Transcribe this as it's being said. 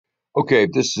Okay,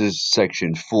 this is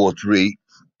section 4.3,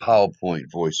 PowerPoint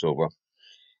voiceover.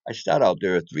 I start out,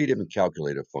 there are three different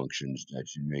calculator functions that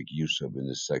you make use of in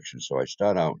this section. So I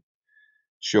start out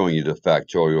showing you the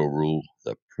factorial rule,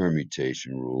 the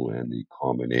permutation rule, and the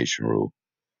combination rule.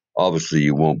 Obviously,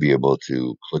 you won't be able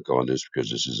to click on this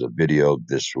because this is a video.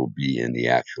 This will be in the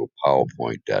actual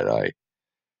PowerPoint that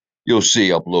you'll see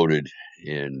uploaded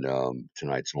in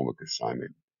tonight's homework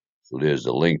assignment. So there's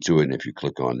a link to it, and if you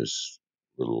click on this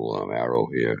little arrow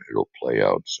here, it'll play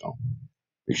out. So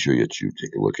make sure that you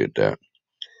take a look at that.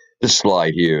 This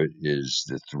slide here is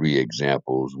the three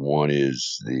examples. One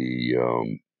is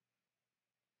the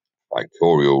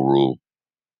factorial rule,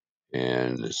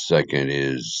 and the second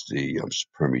is the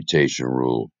permutation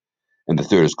rule, and the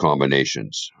third is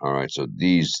combinations. All right, so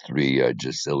these three are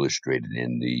just illustrated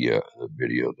in the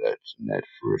video that's in that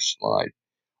first slide.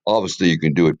 Obviously, you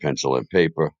can do it pencil and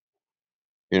paper.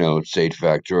 You know, it's 8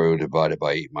 factorial divided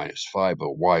by 8 minus 5,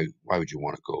 but why would you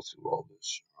want to go through all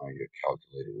this? Right? Your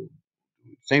calculator will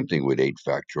do it. Same thing with 8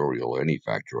 factorial or any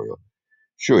factorial.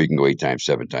 Sure, you can go 8 times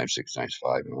 7 times 6 times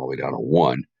 5 and all the way down to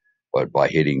 1, but by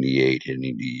hitting the 8, hitting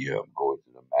the, going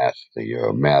to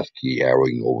the math key,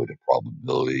 arrowing over the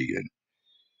probability, and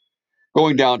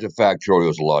going down to factorial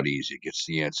is a lot easier. It gets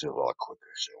the answer a lot quicker,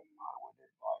 so I would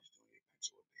advise doing it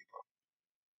pencil and paper.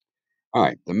 All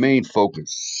right, the main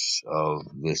focus of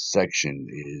this section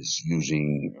is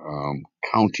using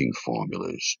counting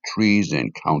formulas, trees,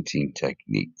 and counting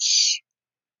techniques.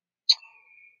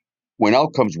 When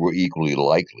outcomes were equally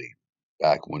likely,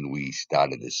 back when we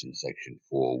started this in section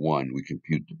 4.1,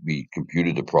 we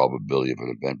computed the probability of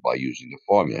an event by using the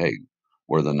formula. Hey,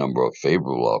 what are the number of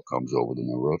favorable outcomes over the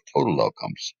number of total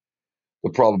outcomes? The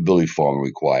probability formula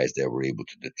requires that we're able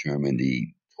to determine the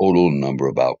total number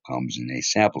of outcomes in a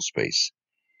sample space.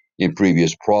 In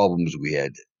previous problems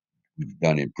we've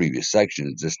done in previous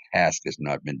sections, this task has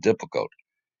not been difficult.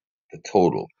 The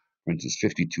total, for instance,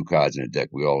 52 cards in a deck,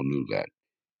 we all knew that.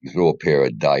 You throw a pair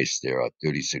of dice, there are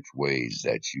 36 ways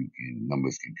that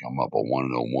numbers can come up, a 1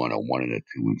 and a 1, a 1 and a 2,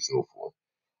 and so forth.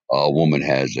 A woman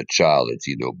has a child, it's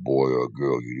either a boy or a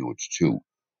girl, you know it's 2.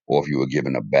 Or if you were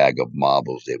given a bag of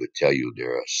marbles, they would tell you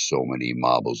there are so many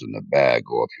marbles in the bag.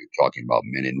 Or if you're talking about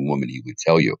men and women, he would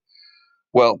tell you.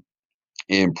 Well,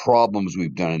 in problems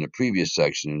we've done in the previous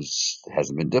sections, it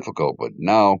hasn't been difficult, but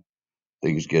now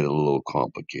things get a little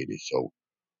complicated. So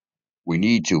we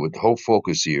need to, but the whole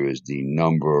focus here is the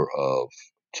number of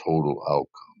total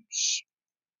outcomes.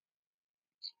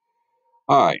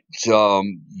 All right, so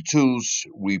the tools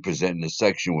we present in this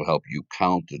section will help you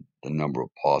count the number of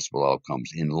possible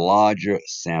outcomes in larger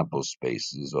sample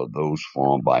spaces or those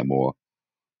formed by more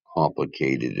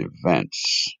complicated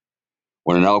events.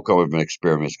 When an outcome of an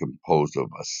experiment is composed of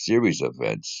a series of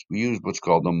events, we use what's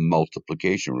called the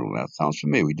multiplication rule. That sounds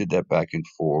familiar. We did that back in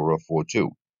 4.2.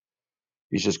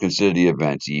 He says consider the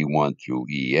events E1 through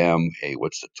EM. Hey,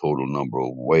 what's the total number of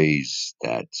ways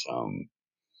that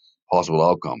possible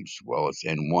outcomes? Well, it's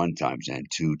N1 times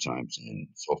N2 times N,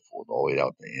 so forth, all the way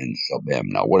out to N sub M.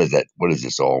 Now, what is that? What does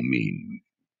this all mean?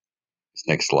 This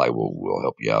next slide will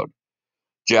help you out.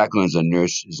 Jacqueline is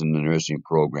in the nursing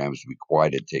program, is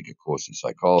required to take a course in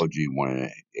psychology, one in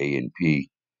A&P,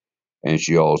 and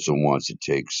she also wants to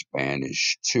take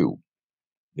Spanish too.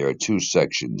 There are 2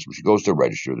 sections. When she goes to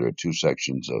register, there are 2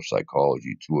 sections of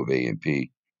psychology, 2 of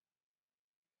A&P,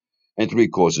 and 3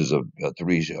 classes that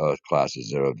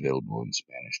are available in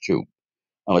Spanish too.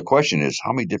 Now the question is,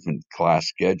 how many different class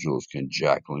schedules can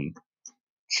Jacqueline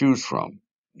choose from?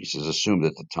 He says, assume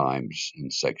that the time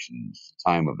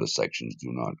of the sections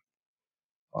do not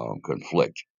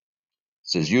conflict.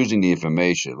 Says using the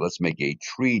information, let's make a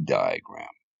tree diagram.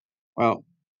 Well,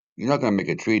 you're not going to make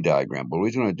a tree diagram, but what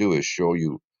we're going to do is show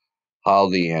you how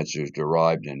the answer is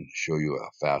derived and show you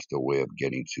a faster way of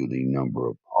getting to the number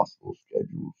of possible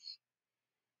schedules.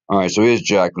 All right, so here's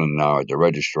Jacqueline now at the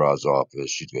registrar's office.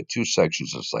 She's got 2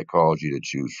 sections of psychology to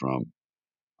choose from.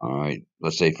 All right,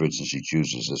 let's say, for instance, she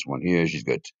chooses this one here. She's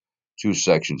got 2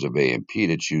 sections of A&P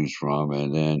to choose from,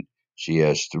 and then she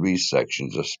has 3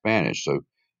 sections of Spanish. So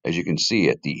as you can see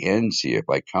at the ends here, if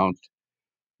I count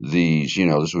these,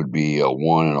 this would be a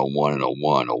 1 and a 1 and a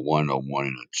 1, a 1 and a 1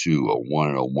 and a 2, a 1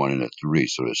 and a 1 and a 3.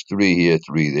 So there's 3 here,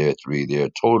 3 there, 3 there.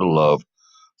 Total of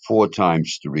 4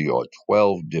 times 3 or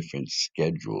 12 different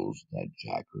schedules that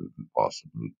Jacqueline could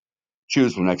possibly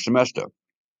choose for next semester.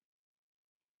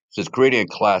 Says creating a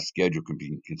class schedule can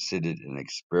be considered an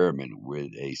experiment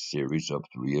with a series of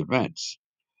 3 events.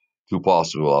 2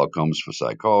 possible outcomes for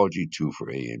psychology, 2 for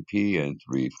A&P, and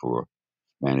 3 for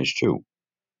Spanish 2.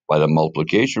 By the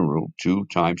multiplication rule, 2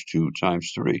 times 2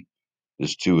 times 3.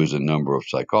 This 2 is the number of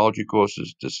psychology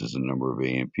courses. This is the number of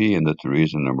A&P, and the 3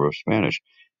 is the number of Spanish.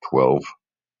 12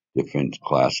 different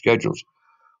class schedules.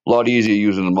 A lot easier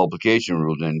using the multiplication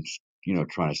rule than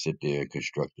trying to sit there and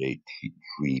construct a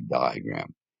tree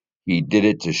diagram. He did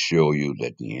it to show you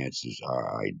that the answers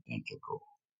are identical.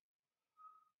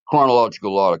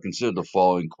 Chronological order. Consider the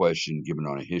following question given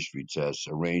on a history test.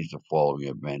 Arrange the following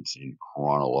events in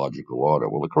chronological order.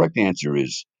 Well, the correct answer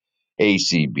is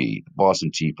ACB. The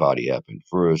Boston Tea Party happened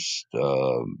first.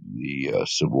 The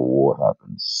Civil War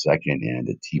happened second, and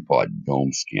the Teapot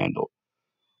Dome scandal.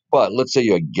 But let's say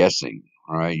you're guessing.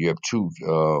 All right, you have two.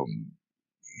 You're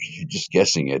just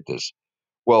guessing at this.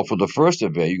 Well, for the first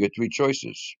event, you get three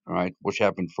choices. All right, which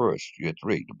happened first? You get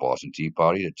three: the Boston Tea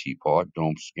Party, the Teapot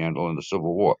Dome scandal, and the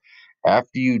Civil War.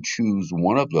 After you choose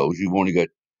one of those, you've only got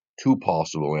two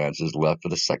possible answers left for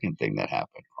the second thing that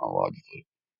happened chronologically.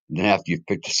 And then after you've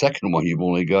picked the second one, you've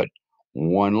only got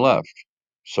one left.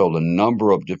 So the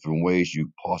number of different ways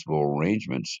you possible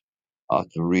arrangements are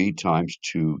 3 times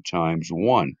 2 times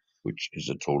 1, which is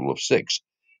a total of 6.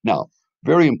 Now,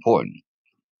 very important.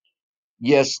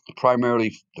 Yes, the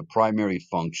primary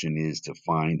function is to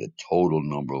find the total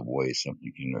number of ways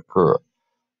something can occur.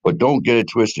 But don't get it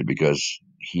twisted because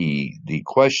the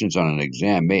questions on an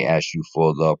exam may ask you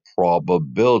for the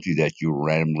probability that you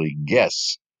randomly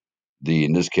guess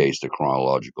in this case, the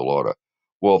chronological order.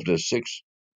 Well, if there's 6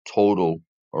 total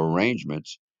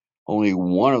arrangements, only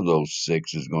one of those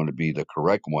 6 is going to be the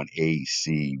correct one, A,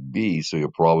 C, B. So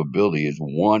your probability is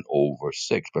 1 over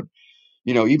 6. But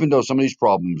even though some of these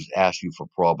problems ask you for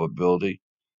probability,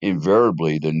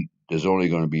 invariably then there's only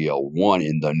going to be a 1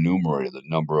 in the numerator, the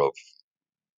number of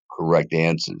correct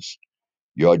answers.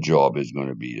 Your job is going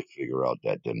to be to figure out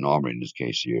that denominator, in this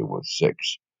case here, was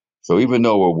 6. So even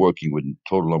though we're working with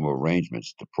total number of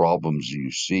arrangements, the problems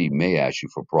you see may ask you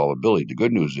for probability. The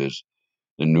good news is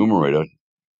the numerator,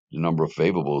 the number of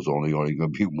favorables, is only going to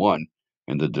be 1,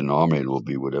 and the denominator will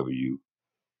be whatever you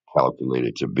calculate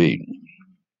it to be.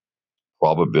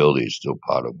 Probability is still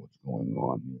part of what's going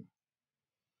on here.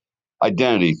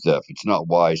 Identity theft. It's not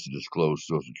wise to disclose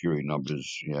Social Security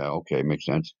numbers. Yeah, okay, makes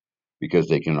sense. Because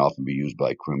they can often be used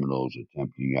by criminals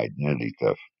attempting identity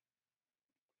theft.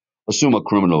 Assume a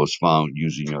criminal is found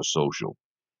using your social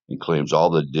and claims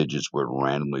all the digits were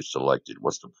randomly selected.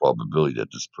 What's the probability that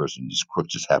this crook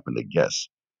just happened to guess?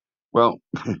 Well,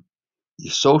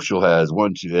 your social has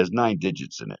 9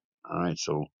 digits in it. All right,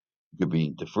 so it could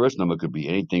be the first number could be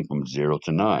anything from 0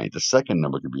 to 9. The second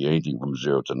number could be anything from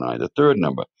 0 to 9. The third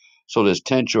number. So there's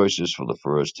 10 choices for the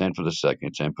first, 10 for the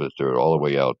second, 10 for the third, all the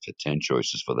way out to 10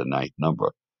 choices for the ninth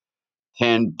number.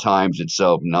 10 times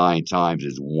itself 9 times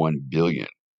is 1 billion.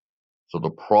 So the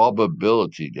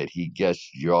probability that he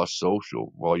guessed your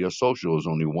social, well, your social is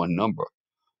only one number,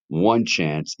 one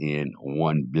chance in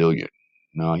 1 billion.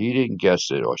 Now, he didn't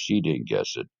guess it or she didn't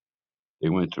guess it. They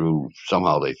went through,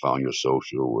 somehow they found your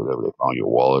social, whatever, they found your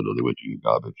wallet or they went through your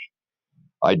garbage.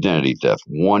 Identity theft,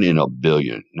 1 in a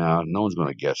billion. Now, no one's going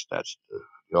to guess that.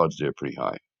 The odds there are pretty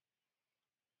high.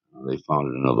 They found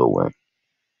it another way.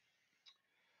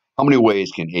 How many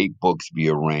ways can 8 books be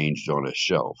arranged on a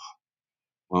shelf?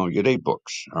 Well, you get 8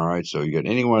 books. All right, so you get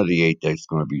any one of the 8 that's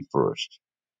going to be first.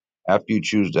 After you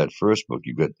choose that first book,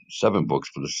 you get 7 books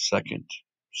for the second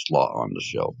slot on the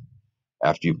shelf.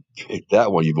 After you pick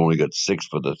that one, you've only got 6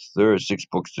 for the third, 6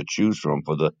 books to choose from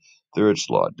for the third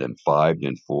slot, then 5,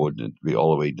 then 4, then 3,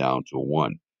 all the way down to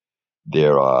 1.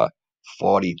 There are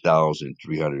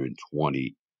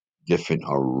 40,320 different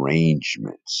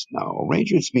arrangements. Now,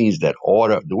 arrangements means that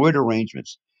order, the word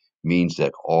arrangements means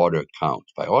that order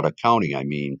counts. By order counting, I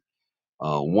mean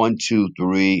 1, 2,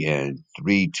 3, and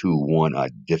 3, 2, 1 are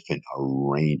different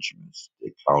arrangements.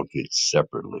 They're counted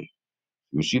separately.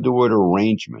 You see the word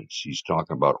arrangements, he's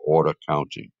talking about order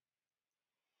counting.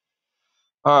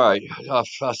 All right,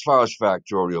 as far as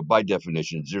factorial, by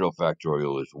definition, 0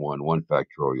 factorial is 1, 1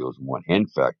 factorial is 1, n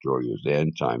factorial is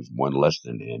n times 1 less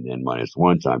than n minus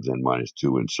 1 times n minus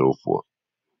 2, and so forth.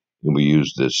 And we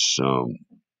use this,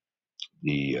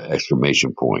 the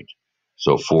exclamation point.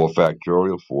 So 4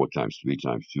 factorial, 4 times 3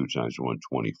 times 2 times 1,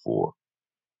 24.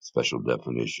 Special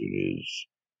definition is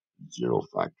 0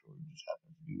 factorial. This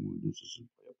happens to be 1. This is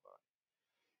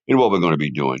and what we're going to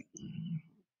be doing.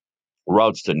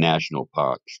 Routes to national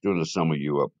parks. During the summer,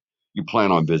 you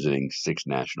plan on visiting 6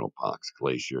 national parks: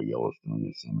 Glacier, Yellowstone,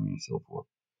 Yosemite, and so forth.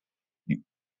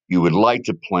 You would like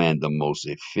to plan the most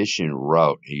efficient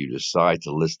route, and you decide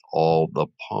to list all the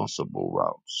possible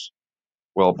routes.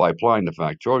 Well, by applying the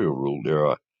factorial rule, there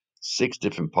are 6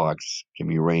 different parks can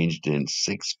be arranged in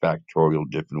 6 factorial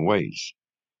different ways.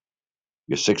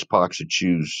 You got 6 parks to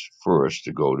choose first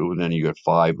to go to, and then you got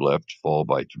 5 left, followed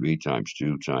by 3 times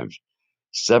 2 times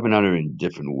 700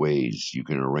 different ways you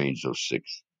can arrange those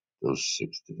six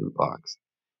different parks.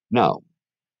 Now,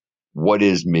 what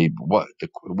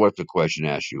the question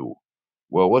asks you?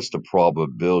 Well, what's the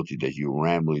probability that you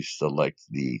randomly select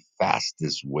the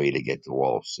fastest way to get to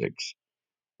all 6?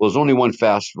 Well, there's only one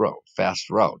fast route. The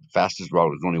fastest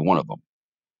route is only one of them.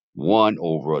 1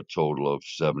 over a total of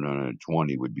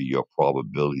 720 would be your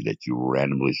probability that you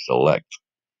randomly select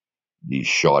the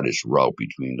shortest route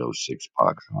between those 6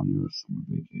 parks on your summer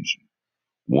vacation.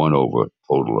 1 over a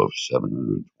total of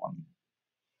 720.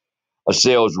 A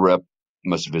sales rep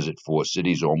must visit 4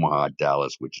 cities: Omaha,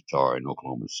 Dallas, Wichita, and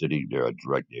Oklahoma City. There are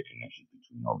direct air connections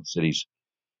between all the cities.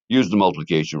 Use the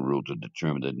multiplication rule to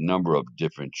determine the number of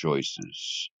different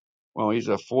choices. Well, he's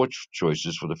got 4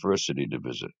 choices for the first city to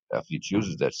visit. After he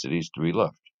chooses that city, he's 3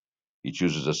 left. He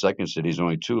chooses a second city, he's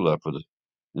only 2 left and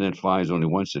then finds only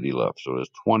 1 city left. So there's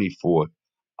 24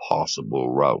 possible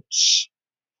routes.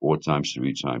 4 times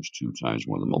 3 times 2 times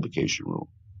 1, the multiplication rule.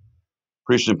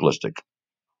 Pretty simplistic.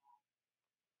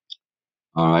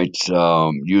 All right.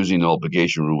 Using the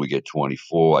multiplication rule, we get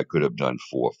 24. I could have done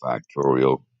 4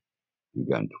 factorial. You've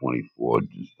gotten 24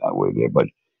 just that way there. But,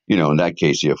 in that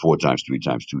case, you have 4 times 3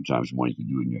 times 2 times 1 you can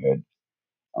do in your head.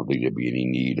 I don't think there'd be any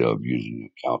need of using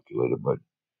a calculator, but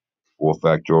 4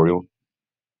 factorial,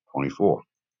 24.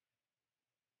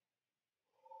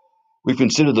 We've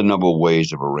considered the number of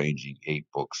ways of arranging 8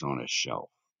 books on a shelf.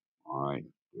 All right.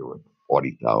 There were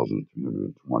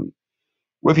 40,320.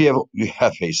 What if you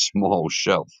have a small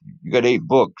shelf? You got 8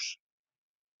 books,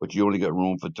 but you only got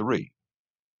room for 3.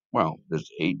 Well, there's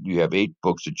 8. You have 8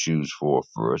 books to choose for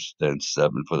first, then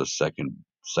 7 for the second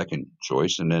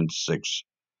choice, and then 6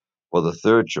 for the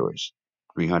third choice.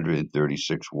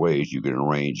 336 ways you can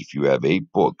arrange. If you have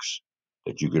 8 books,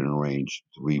 that you can arrange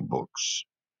 3 books.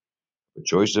 A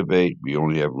choice of 8, we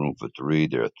only have room for 3.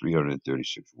 There are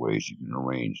 336 ways you can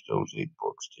arrange those 8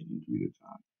 books, taking 3 at a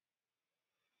time.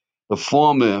 The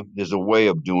formula, there's a way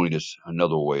of doing this,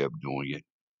 another way of doing it.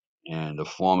 And the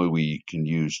formula we can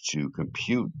use to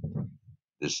compute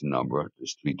this number,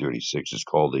 this 336, is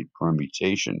called a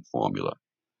permutation formula.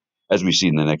 As we see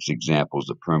in the next examples,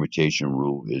 the permutation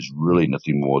rule is really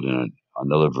nothing more than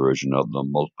another version of the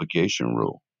multiplication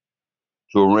rule.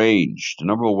 To arrange, the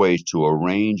number of ways to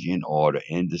arrange in order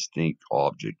n distinct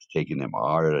objects, taking them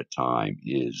r at a time,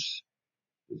 is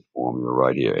this formula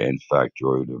right here, n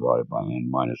factorial divided by n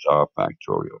minus r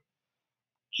factorial.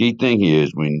 Key thing here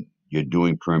is when you're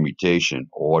doing permutation,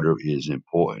 order is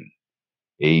important.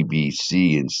 A, B,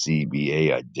 C, and C, B,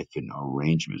 A are different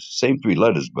arrangements. Same 3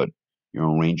 letters, but you're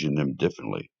arranging them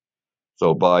differently.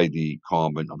 So by the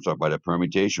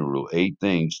permutation rule, 8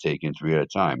 things taken 3 at a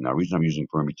time. Now, the reason I'm using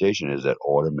permutation is that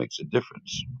order makes a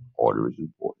difference. Order is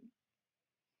important.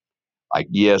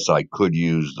 Yes, I could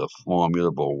use the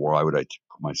formula, but why would I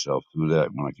put myself through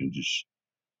that when I can just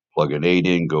plug an 8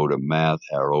 in, go to math,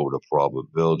 arrow to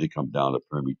probability, come down to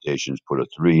permutations, put a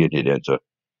 3 in, hit enter,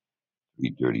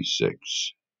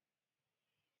 336.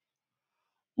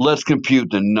 Let's compute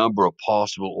the number of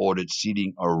possible ordered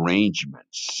seating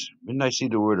arrangements. When I see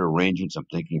the word arrangements, I'm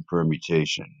thinking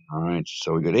permutation. All right,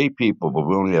 so we got 8 people, but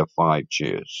we only have 5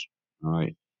 chairs. All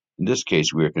right, in this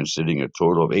case, we are considering a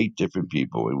total of 8 different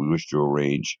people, and we wish to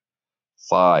arrange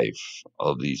 5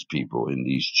 of these people in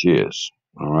these chairs.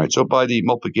 All right, so by the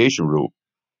multiplication rule,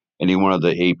 any one of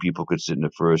the 8 people could sit in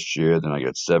the first chair. Then I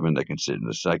got 7 that can sit in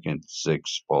the second,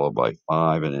 6 followed by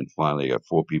 5, and then finally I got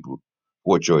 4 people,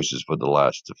 4 choices for the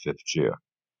last to 5th chair.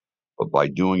 But by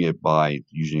doing it by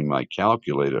using my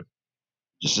calculator,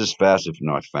 just as fast, if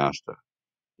not faster,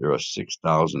 there are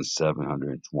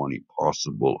 6,720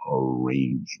 possible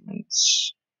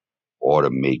arrangements,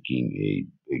 order making a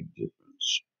big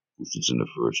difference. Who sits in the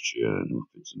first chair and who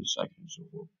fits in the second and so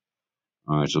forth.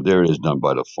 All right, so there it is, done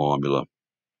by the formula.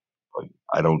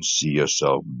 I don't see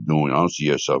yourself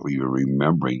even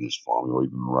remembering this formula or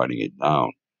even writing it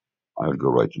down. I would go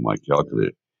right to my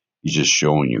calculator. He's just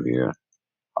showing you here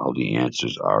how the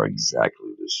answers are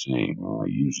exactly the same.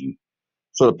 Using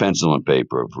sort of pencil and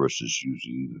paper versus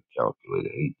using the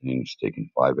calculator. 8 things taken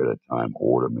 5 at a time.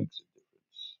 Order makes a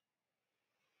difference.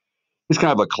 It's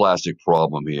kind of a classic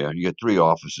problem here. You got 3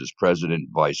 offices: president,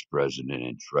 vice president,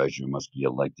 and treasurer must be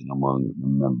elected among the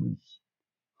members.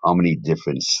 How many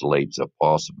different slates are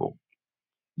possible?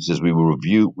 He says we will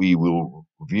review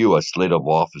a slate of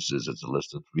offices as a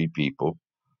list of 3 people,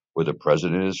 where the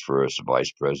president is first, the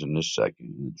vice president is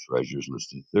second, and the treasurer is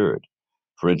listed third.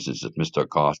 For instance, if Mr.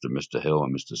 Acosta, Mr. Hill,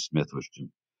 and Mr. Smith wish to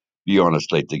be on a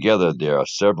slate together, there are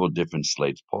several different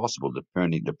slates possible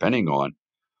depending on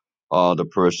the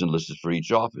person listed for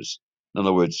each office. In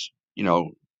other words,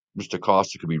 Mr.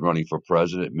 Costa could be running for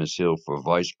president, Miss Hill for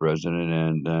vice president,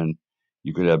 and then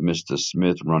you could have Mr.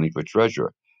 Smith running for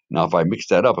treasurer. Now, if I mix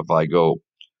that up, if I go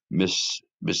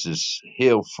Mrs.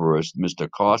 Hill first, Mr.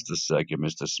 Costa second,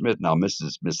 Mr. Smith. Now, Miss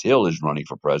Hill is running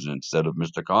for president instead of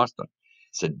Mr. Costa.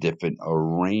 It's a different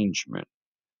arrangement.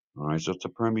 All right, so it's a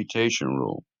permutation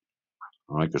rule.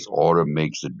 All right, because order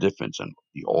makes a difference, and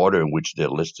the order in which they're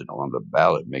listed on the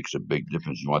ballot makes a big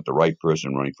difference. You want the right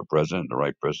person running for president, the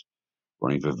right person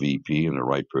running for VP, and the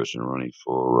right person running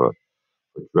for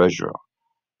treasurer.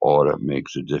 Order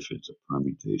makes a difference. A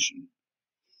permutation.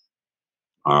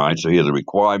 All right, so here are the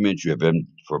requirements. You have M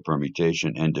for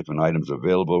permutation and different items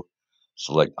available.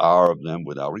 Select R of them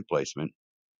without replacement.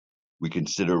 We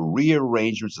consider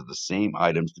rearrangements of the same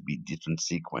items to be different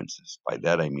sequences. By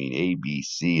that I mean A, B,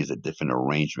 C is a different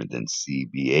arrangement than C,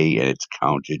 B, A, and it's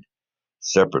counted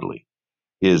separately.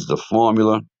 Here's the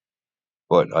formula,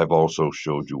 but I've also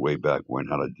showed you way back when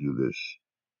how to do this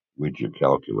with your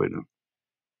calculator.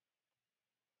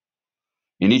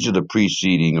 In each of the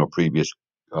preceding or previous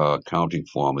counting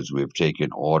formulas, we have taken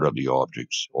order of the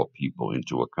objects or people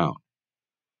into account.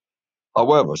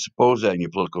 However, suppose that in your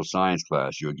political science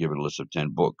class you're given a list of 10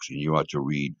 books and you are to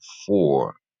read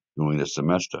 4 during the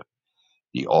semester.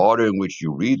 The order in which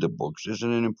you read the books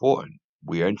isn't important.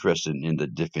 We are interested in the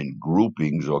different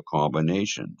groupings or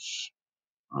combinations.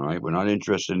 All right, we're not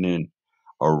interested in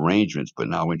arrangements, but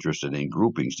now interested in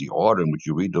groupings. The order in which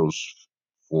you read those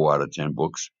 4 out of 10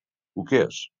 books, who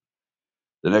cares?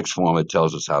 The next formula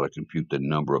tells us how to compute the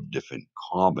number of different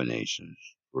combinations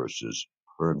versus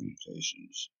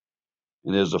permutations.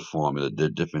 And there's a formula. The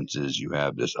difference is you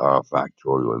have this R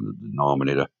factorial in the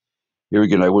denominator. Here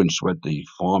again, I wouldn't sweat the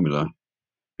formula.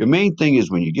 The main thing is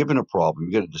when you're given a problem,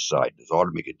 you got to decide, does order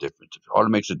make a difference? If order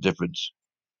makes a difference,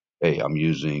 hey, I'm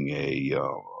using a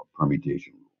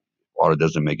permutation rule. If order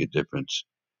doesn't make a difference,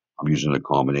 I'm using the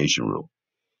combination rule.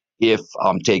 If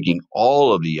I'm taking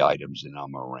all of the items and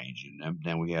I'm arranging them,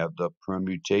 then we have the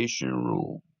permutation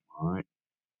rule. All right.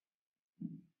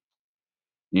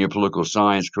 In your political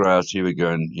science class, here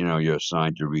again, you're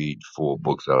assigned to read 4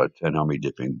 books out of 10. How many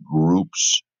different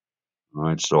groups? All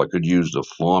right. So I could use the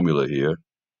formula here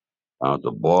down at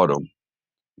the bottom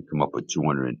and come up with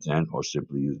 210, or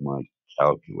simply use my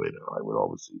calculator. I would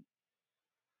obviously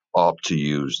opt to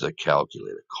use the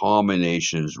calculator.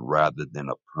 Combinations rather than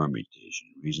a permutation.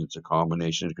 The reason it's a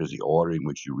combination is because the order in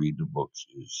which you read the books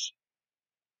is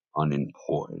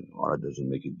unimportant, or it doesn't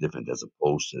make a difference as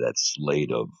opposed to that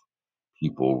slate of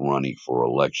people running for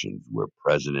elections where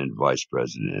president, vice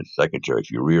president, and secretary,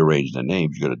 if you rearrange the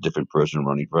names, you got a different person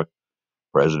running for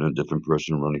president, different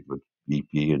person running for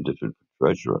VP, and different for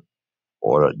treasurer.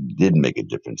 Order did make a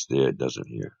difference there, it doesn't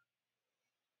here.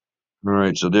 All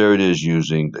right, so there it is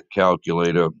using the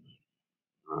calculator.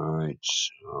 All right,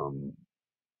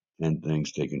 10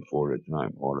 things taken 4 at a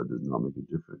time. Order does not make a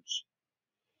difference.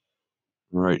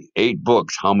 All right, 8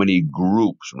 books. How many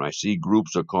groups? When I see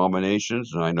groups or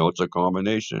combinations, and I know it's a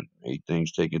combination. 8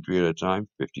 things taken 3 at a time,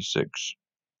 56.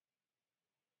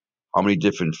 How many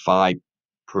different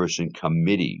 5-person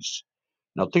committees?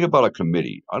 Now think about a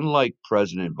committee. Unlike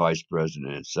president, vice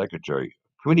president, and secretary,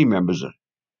 committee members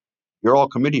you're all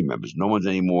committee members. No one's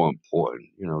any more important,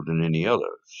 than any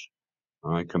others.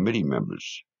 All right, committee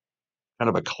members. Kind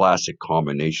of a classic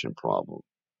combination problem.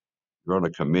 You're on a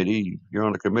committee, you're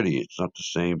on a committee. It's not the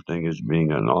same thing as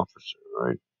being an officer,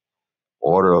 right?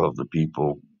 Order of the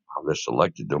people, how they're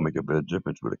selected, don't make a bit of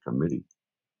difference with a committee.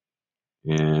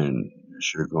 And I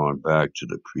should have gone back to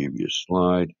the previous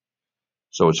slide.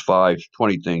 So it's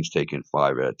 20 things taken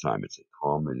 5 at a time. It's a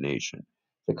combination.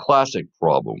 It's a classic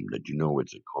problem that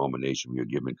it's a combination when you're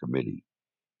given committee.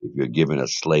 If you're given a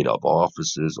slate of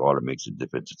offices, order makes a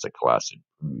difference. It's a classic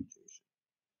permutation.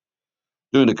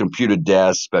 Doing the computer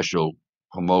dash special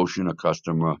promotion, a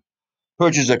customer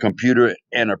purchase a computer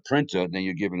and a printer, then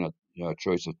you're given a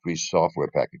choice of 3 software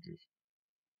packages.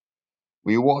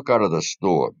 When you walk out of the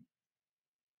store,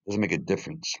 it doesn't make a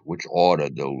difference which order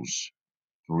those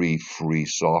 3 free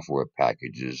software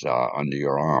packages are under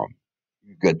your arm.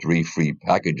 You get 3 free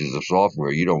packages of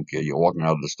software, you don't care. You're walking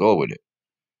out of the store with it.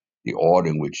 The order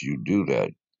in which you do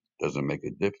that doesn't make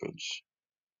a difference.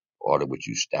 Order in which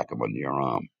you stack them under your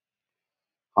arm.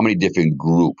 How many different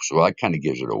groups? Well, that kind of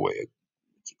gives it away.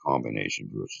 It's a combination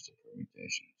versus a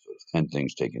permutation. So it's 10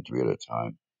 things taken 3 at a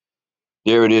time.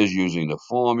 There it is using the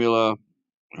formula.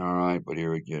 All right, but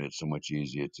here again, it's so much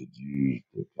easier to use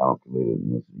the calculator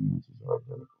and the answers are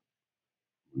identical.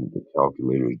 The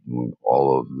calculator is doing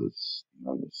all of this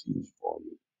behind the scenes for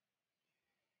you.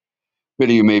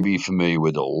 Many of you may be familiar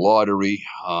with the lottery.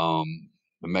 The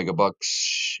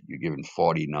Megabucks, you're given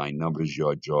 49 numbers.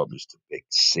 Your job is to pick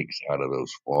 6 out of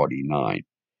those 49.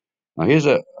 Now, here's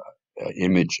a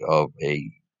image of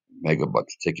a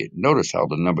Megabucks ticket. Notice how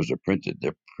the numbers are printed.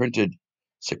 They're printed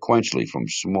sequentially from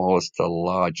smallest to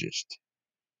largest.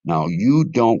 Now, you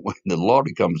don't, when the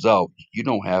lottery comes out, you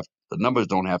don't have, the numbers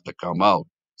don't have to come out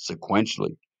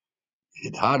sequentially.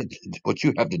 What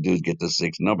you have to do is get the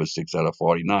 6 numbers, 6 out of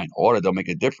 49. Order don't make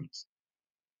a difference.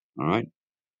 All right.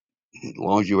 As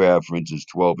long as you have, for instance,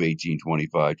 12, 18,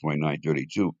 25, 29,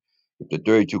 32. If the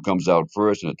 32 comes out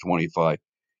first and the 25,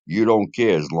 you don't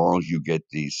care as long as you get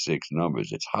these 6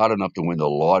 numbers. It's hard enough to win the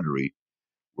lottery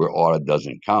where order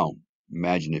doesn't count.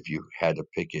 Imagine if you had to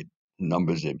pick it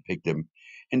numbers and pick them.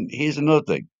 And here's another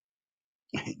thing.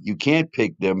 You can't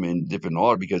pick them in different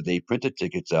order because they print the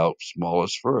tickets out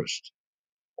smallest first.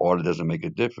 Order doesn't make a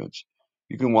difference.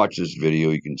 You can watch this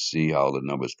video, you can see how the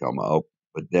numbers come out,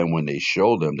 but then when they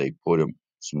show them, they put them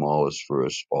smallest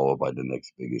first, followed by the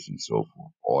next biggest, and so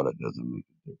forth. Order doesn't make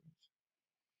a difference.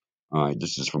 All right,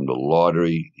 this is from the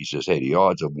lottery. He says, hey, the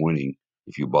odds of winning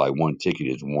if you buy one ticket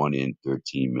is 1 in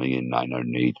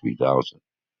 13,983,000.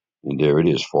 And there it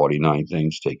is, 49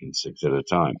 things taken 6 at a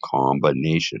time.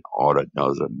 Combination. Order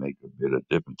doesn't make a bit of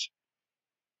difference.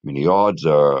 I mean, the odds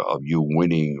are of you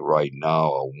winning right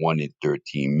now are 1 in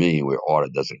 13 million, where order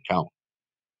doesn't count.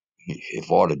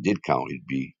 If order did count, it'd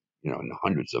be, in the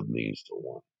hundreds of millions to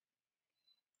 1.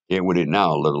 Can't win it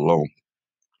now, let alone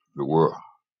if it were.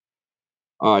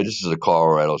 All right, this is a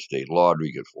Colorado State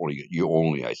lottery. I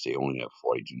say only have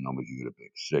 42 numbers. You got to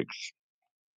pick 6.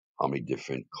 How many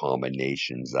different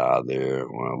combinations are there?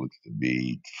 Well, it looks to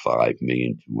be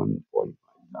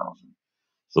 5,245,000.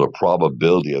 So the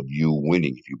probability of you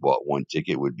winning if you bought one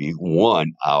ticket would be there's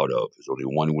only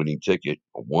one winning ticket,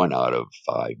 1 out of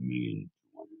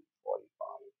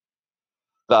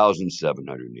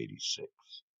 5,245,786. So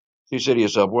you say to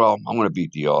yourself, well, I'm going to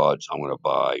beat the odds. I'm going to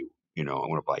buy, I'm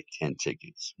going to buy 10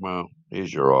 tickets. Well,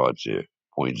 here's your odds here.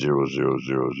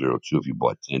 0.00002 if you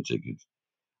bought 10 tickets. I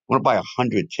want to buy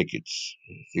 100 tickets.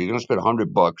 So you're going to spend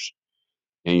 $100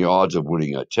 and your odds of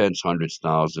winning are tens, hundreds,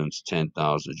 thousands,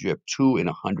 10,000s. You have 2 in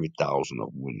 100,000 of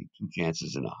winning, 2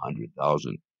 chances in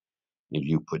 100,000. If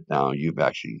you put down, you've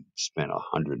actually spent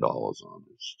 $100 on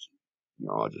this.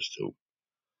 Your odds is too.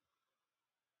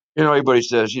 Everybody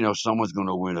says, someone's going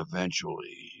to win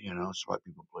eventually. That's why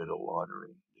people play the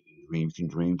lottery. You can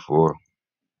dream for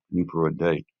a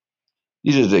day.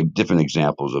 These are the different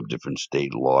examples of different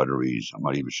state lotteries. I'm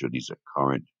not even sure these are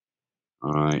current.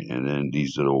 All right, and then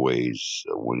these are the ways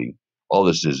of winning. All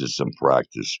this is some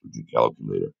practice with your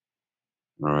calculator.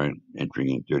 All right, entering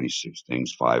in 36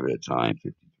 things, 5 at a time,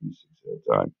 53 6 at a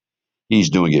time.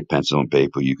 He's doing it pencil and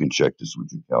paper. You can check this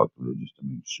with your calculator just to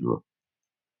make sure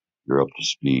you're up to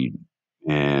speed.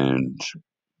 And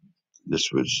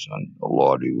this was a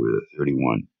lottery with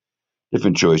 31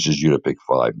 different choices. You had to pick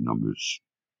 5 numbers.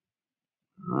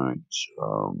 All right.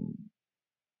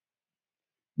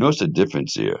 Notice the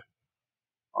difference here.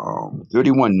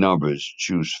 31 numbers,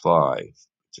 choose 5.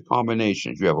 It's a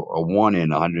combination. You have a 1 in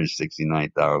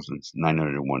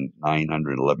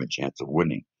 169,911 chance of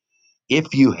winning.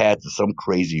 If you had, for some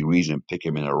crazy reason, pick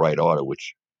them in the right order,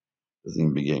 which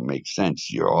doesn't even make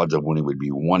sense, your odds of winning would be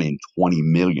 1 in 20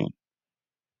 million.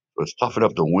 So it's tough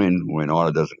enough to win when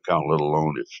order doesn't count, let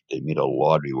alone if they made a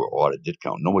lottery where order did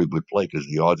count. Nobody would play because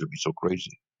the odds would be so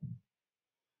crazy.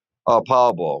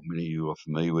 Powerball. Many of you are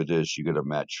familiar with this. You got to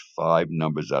match 5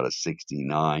 numbers out of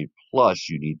 69. Plus,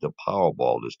 you need the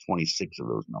Powerball. There's 26 of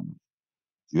those numbers.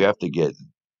 You have to get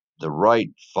the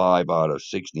right 5 out of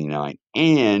 69,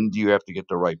 and you have to get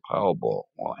the right Powerball.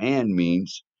 Well, and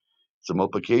means it's a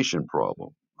multiplication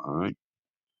problem. All right.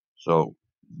 So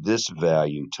this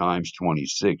value times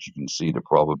 26, you can see the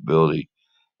probability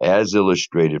as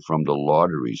illustrated from the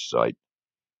lottery site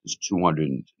is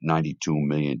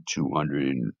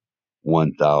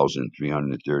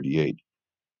 292,201,338.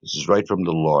 This is right from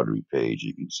the lottery page.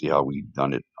 You can see how we've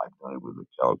done it. I've done it with a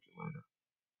calculator.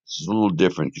 This is a little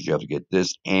different because you have to get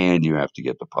this and you have to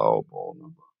get the Powerball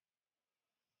number.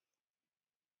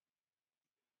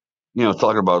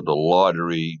 Talking about the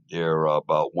lottery, there are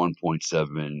about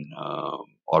 1.7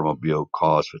 automobile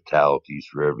cause fatalities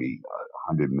for every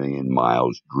 100 million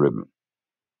miles driven.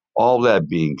 All that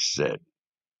being said,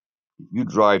 if you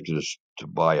drive to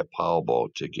buy a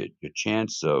Powerball ticket, your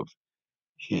chance of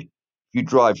if you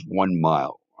drive 1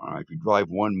 mile, all right, if you drive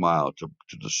 1 mile to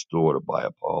the store to buy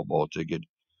a Powerball ticket,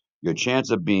 your chance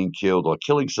of being killed or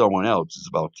killing someone else is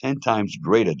about 10 times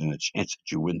greater than the chance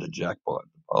that you win the jackpot,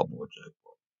 the Powerball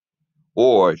jackpot.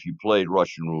 Or if you played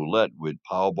Russian roulette with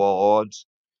Powerball odds,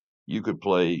 you could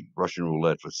play Russian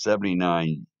roulette for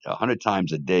 100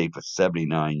 times a day for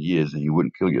 79 years and you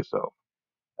wouldn't kill yourself.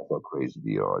 That's how crazy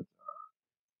the odds.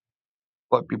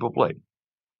 But people play.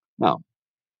 Now,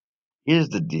 here's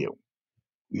the deal.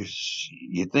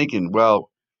 You're thinking, well,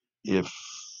 if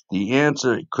the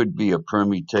answer could be a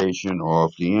permutation or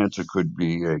if the answer could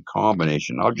be a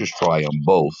combination, I'll just try them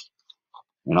both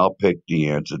and I'll pick the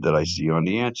answer that I see on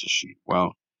the answer sheet.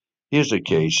 Well, here's a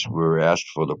case where we're asked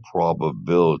for the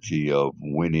probability of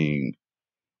winning.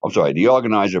 I'm sorry, the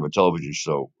organizer of a television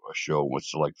show would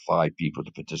select 5 people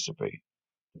to participate.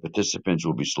 The participants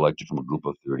will be selected from a group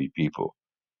of 30 people.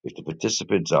 If the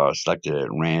participants are selected at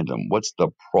random, what's the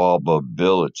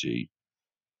probability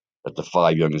that the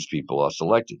 5 youngest people are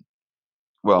selected?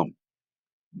 Well,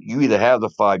 you either have the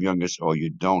 5 youngest or you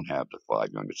don't have the 5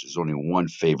 youngest. There's only one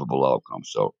favorable outcome.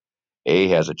 So A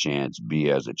has a chance, B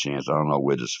has a chance. I don't know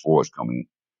where this 4 is coming,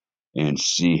 and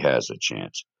C has a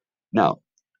chance. Now,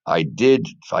 I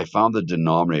found the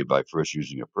denominator by first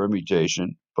using a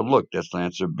permutation, but look, that's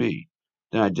answer B.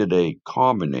 Then I did a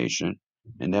combination,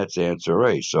 and that's answer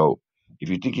A. So if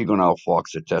you think you're going to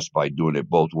outfox the test by doing it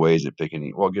both ways and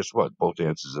picking, well, guess what? Both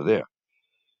answers are there.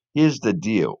 Here's the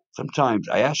deal. Sometimes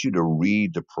I ask you to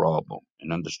read the problem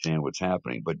and understand what's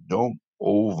happening, but don't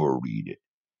overread it.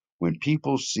 When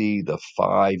people see the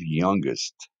 5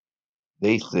 youngest,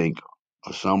 they think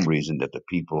for some reason that the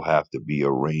people have to be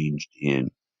arranged in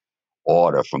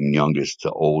order from youngest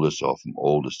to oldest or from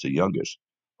oldest to youngest.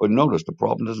 But notice the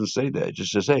problem doesn't say that. It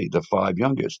just says, hey, the 5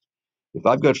 youngest. If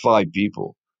I've got 5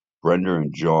 people, Brenda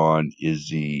and John,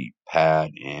 Izzy, Pat,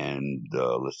 and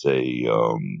let's say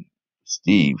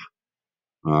Steve,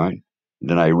 all right.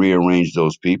 Then I rearrange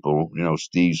those people.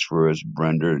 Steve's first,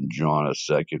 Brenda and John a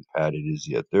second, Pat and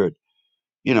Izzy a third.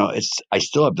 I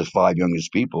still have the 5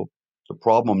 youngest people. The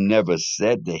problem never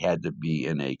said they had to be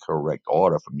in a correct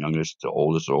order from youngest to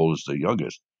oldest or oldest to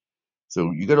youngest.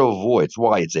 So you got to avoid. It's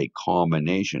why it's a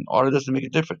combination. Order doesn't make a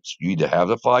difference. You either have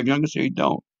the 5 youngest or you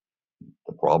don't.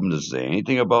 The problem doesn't say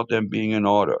anything about them being in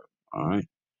order. All right,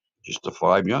 just the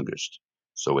 5 youngest.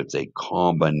 So it's a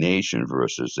combination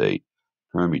versus a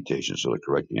permutation. So the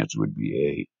correct answer would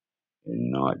be A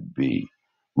and not B.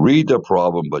 Read the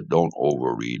problem, but don't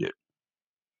overread it.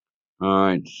 All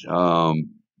right.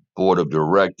 Board of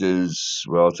directors.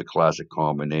 Well, it's a classic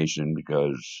combination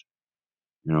because,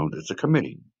 it's a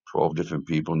committee. 12 different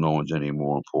people. No one's any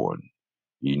more important.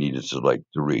 You need to select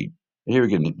 3. And here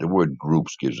again, the word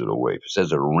groups gives it away. If it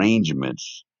says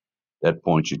arrangements, that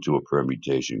points you to a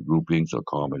permutation. Groupings or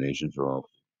combinations are all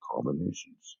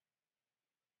combinations.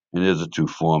 And there's the 2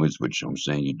 formulas, which I'm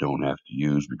saying you don't have to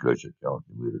use because your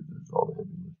calculator does all the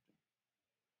heavy lifting.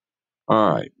 All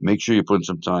right. Make sure you put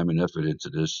some time and effort into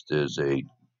this. There's a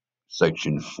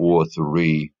section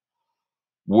 4.3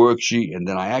 worksheet, and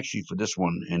then I actually for this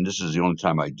one, and this is the only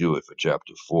time I do it for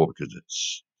chapter 4 because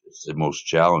it's the most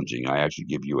challenging. I actually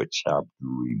give you a chapter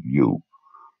review,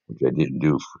 which I didn't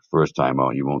do for the first time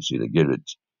out. You won't see the give it.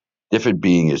 Different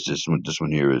being is this one. This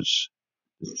one here is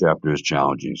this chapter is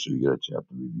challenging, so you get a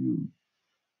chapter review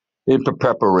in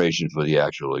preparation for the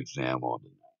actual exam on